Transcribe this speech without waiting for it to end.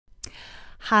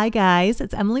Hi guys,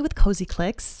 it's Emily with Cozy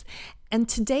Clicks, and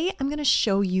today I'm going to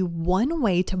show you one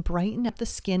way to brighten up the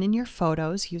skin in your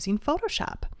photos using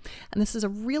Photoshop. And this is a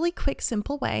really quick,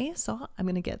 simple way, so I'm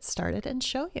going to get started and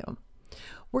show you.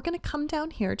 We're going to come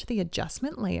down here to the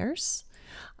adjustment layers.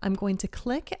 I'm going to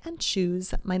click and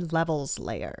choose my levels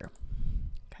layer.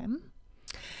 Okay.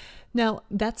 Now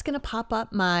that's going to pop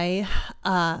up my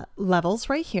levels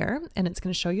right here, and it's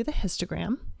going to show you the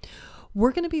histogram.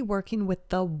 We're going to be working with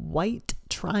the white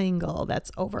triangle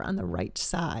that's over on the right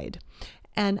side.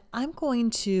 And I'm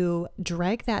going to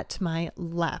drag that to my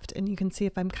left. And you can see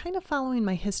if I'm kind of following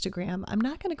my histogram, I'm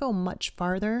not going to go much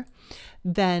farther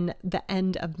than the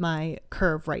end of my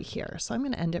curve right here. So I'm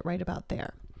going to end it right about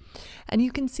there. And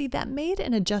you can see that made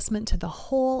an adjustment to the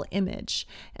whole image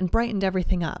and brightened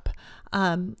everything up.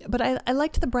 But I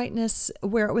liked the brightness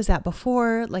where it was at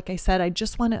before. Like I said, I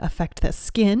just want to affect the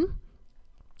skin.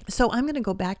 So I'm going to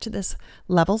go back to this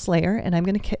levels layer and I'm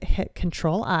going to hit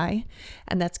Control I,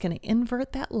 and that's going to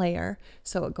invert that layer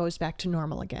so it goes back to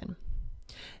normal again.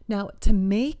 Now to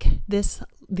make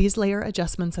these layer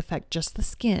adjustments affect just the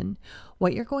skin,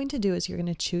 what you're going to do is you're going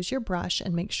to choose your brush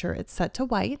and make sure it's set to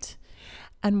white,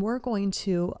 and we're going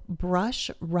to brush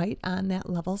right on that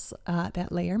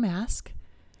that layer mask,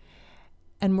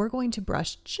 and we're going to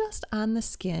brush just on the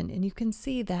skin, and you can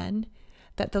see then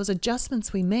that those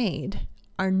adjustments we made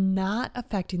are not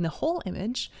affecting the whole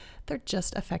image, they're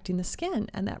just affecting the skin,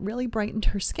 and that really brightened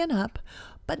her skin up,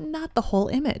 but not the whole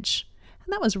image.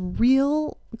 And that was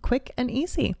real quick and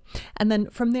easy. And then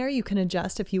from there you can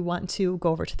adjust. If you want to go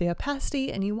over to the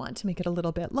opacity and you want to make it a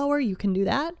little bit lower, you can do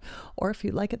that. Or if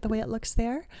you like it the way it looks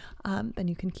there, then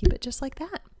you can keep it just like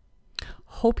that.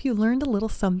 Hope you learned a little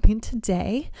something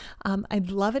today. I'd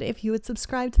love it if you would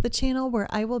subscribe to the channel, where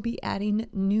I will be adding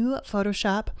new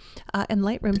Photoshop and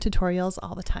Lightroom tutorials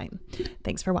all the time.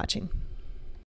 Thanks for watching.